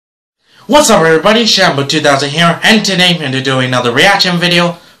What's up everybody, Shambo2000 here, and today I'm going to do another reaction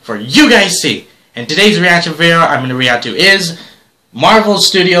video for you guys to see. And today's reaction video I'm going to react to is Marvel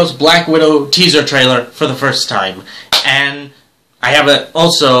Studios' Black Widow teaser trailer for the first time. And I have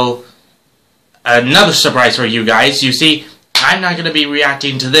also another surprise for you guys. You see, I'm not going to be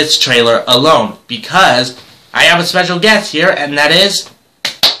reacting to this trailer alone, because I have a special guest here, and that is...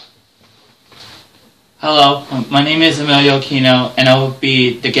 Hello, my name is Emilio Aquino, and I will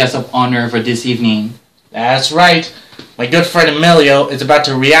be the guest of honor for this evening. That's right. My good friend Emilio is about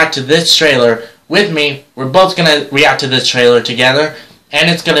to react to this trailer with me. We're both going to react to this trailer together, and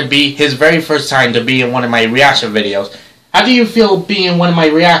it's going to be his very first time to be in one of my reaction videos. How do you feel being in one of my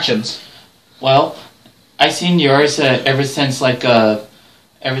reactions? Well, I've seen yours ever since I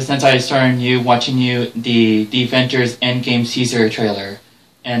started watching the Avengers Endgame teaser trailer,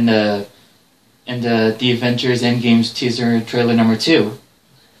 and the Avengers Endgame teaser trailer number 2.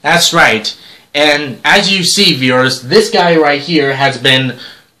 That's right. And as you see, viewers, this guy right here has been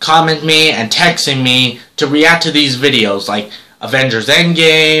commenting me and texting me to react to these videos, like Avengers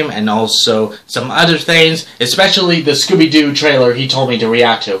Endgame and also some other things, especially the Scooby-Doo trailer he told me to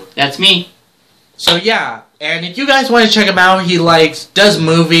react to. That's me. So yeah, and if you guys want to check him out, he does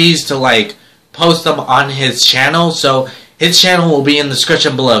movies to post them on his channel, so his channel will be in the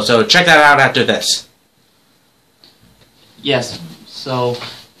description below, so check that out after this. Yes, so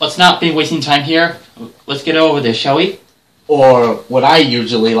let's not be wasting time here. Let's get over this, shall we? Or what I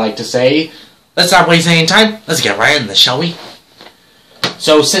usually like to say, let's not waste any time, let's get right in this, shall we?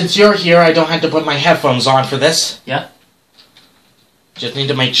 So since you're here, I don't have to put my headphones on for this. Yeah. Just need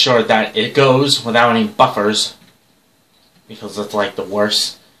to make sure that it goes without any buffers, because that's like the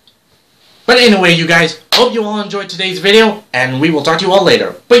worst. But anyway, you guys, hope you all enjoyed today's video, and we will talk to you all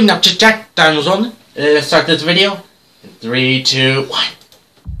later. Putting up chit-chat, time zone. Let's start this video in 3, 2, 1.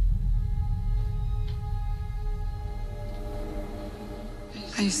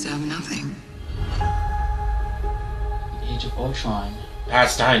 I used to have nothing. Age of Ultron.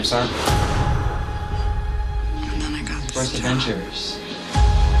 Past time, son. And then I got this First job, Avengers.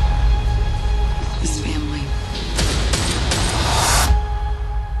 this family.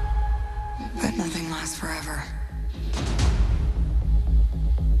 But nothing lasts forever.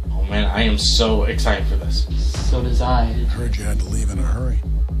 Oh man, I am so excited for this. So does I. Heard you had to leave in a hurry.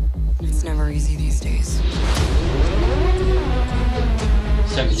 It's never easy these days.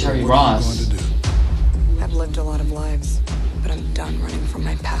 Secretary What are you Ross. going to do? I've lived a lot of lives, but I'm done running from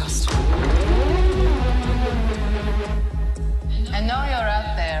my past. I know you're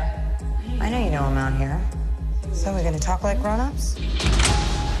out there. I know you know I'm out here. So we're gonna talk like grown-ups?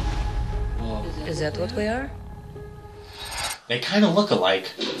 Whoa. Is that what we are? They kind of look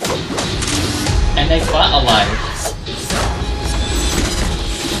alike. And they fought alive.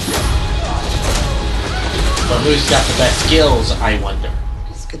 But who's got the best skills, I wonder?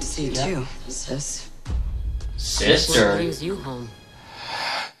 It's good to see you too, sis. What Sister. brings you home?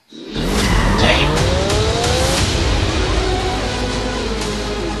 Damn.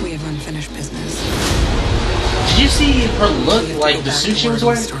 We have unfinished business. Did you see her look like the suit she was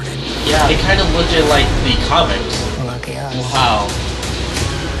wearing? Yeah. It kind of looked like the comics. Lucky us. Wow.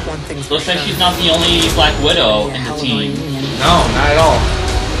 One thing's Looks for like sure. she's not the only Black Widow in the team. No, not at all.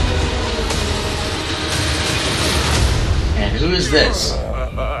 And who is this?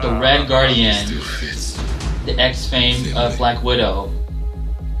 The Red Guardian. The ex-fame of Black Widow.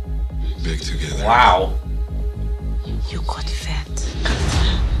 Big together. Wow. You got fat.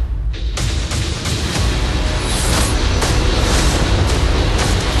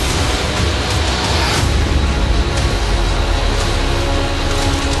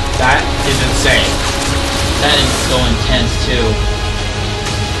 That is insane. That is so intense too.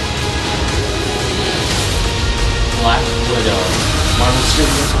 Black Widow. Marvel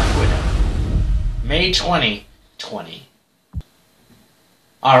Studios Black Widow. May 2020.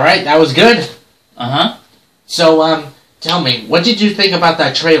 Alright, that was good. Uh-huh. So, tell me, what did you think about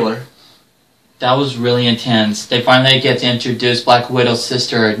that trailer? That was really intense. They finally get to introduce Black Widow's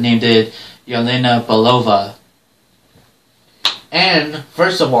sister, named Yelena Belova. And,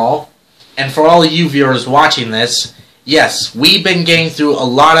 first of all, and for all you viewers watching this, yes, we've been getting through a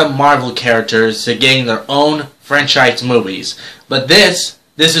lot of Marvel characters to getting their own franchise movies. But this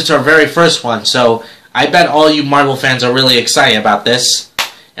is our very first one, so I bet all you Marvel fans are really excited about this.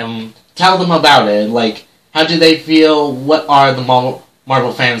 And tell them about it. How do they feel? What are the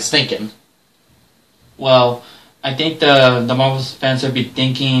Marvel fans thinking? Well, I think the Marvel fans would be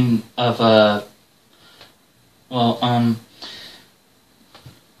thinking of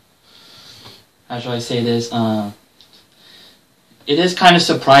how shall I say this? it is kind of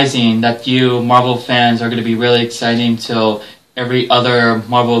surprising that you Marvel fans are going to be really excited until every other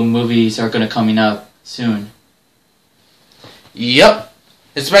Marvel movies are going to coming up soon. Yep.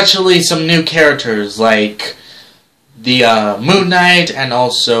 Especially some new characters like the Moon Knight and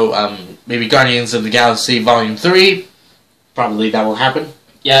also maybe Guardians of the Galaxy Volume 3. Probably that will happen.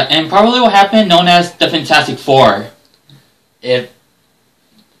 Yeah, and probably will happen known as the Fantastic Four.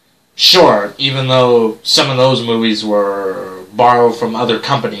 Sure, even though some of those movies were borrowed from other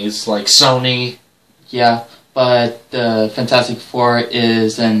companies like Sony. Yeah, but the Fantastic Four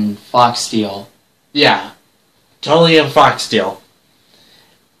is in Fox deal. Yeah, totally in Fox deal.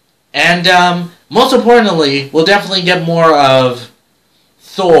 And most importantly, we'll definitely get more of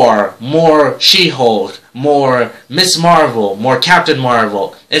Thor, more She-Hulk, more Miss Marvel, more Captain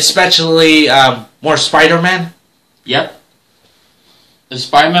Marvel, especially more Spider-Man. Yep. The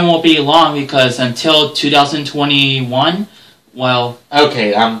Spider-Man won't be long because until 2021, well...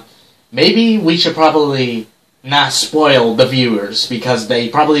 Okay, maybe we should probably not spoil the viewers because they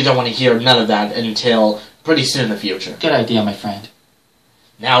probably don't want to hear none of that until pretty soon in the future. Good idea, my friend.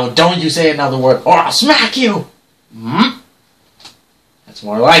 Now, don't you say another word or I'll smack you! Hmm? That's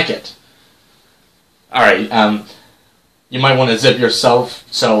more like it. Alright, you might want to zip yourself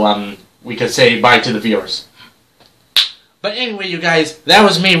so, we could say bye to the viewers. But anyway, you guys, that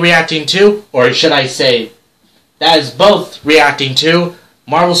was me reacting to, or should I say, that is both reacting to,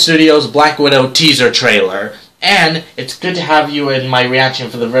 Marvel Studios' Black Widow teaser trailer. And it's good to have you in my reaction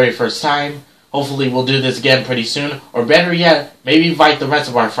for the very first time. Hopefully we'll do this again pretty soon. Or better yet, maybe invite the rest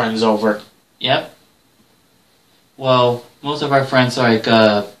of our friends over. Yep. Well, most of our friends are like,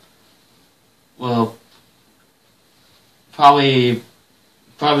 well, probably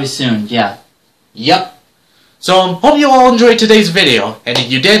soon, yeah. Yep. So, hope you all enjoyed today's video. And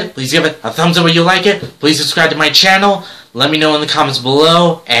if you did, please give it a thumbs up if you like it. Please subscribe to my channel. Let me know in the comments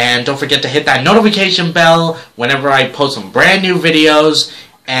below. And don't forget to hit that notification bell whenever I post some brand new videos.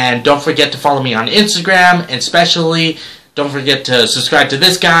 And don't forget to follow me on Instagram. And especially, don't forget to subscribe to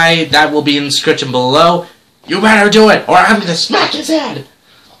this guy. That will be in the description below. You better do it, or I'm going to smack his head.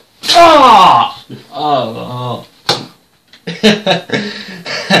 Oh! Oh.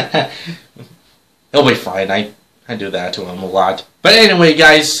 He'll be fine. I do that to him a lot. But anyway,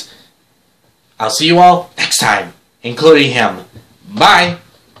 guys, I'll see you all next time, including him. Bye.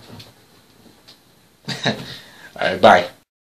 Alright, bye.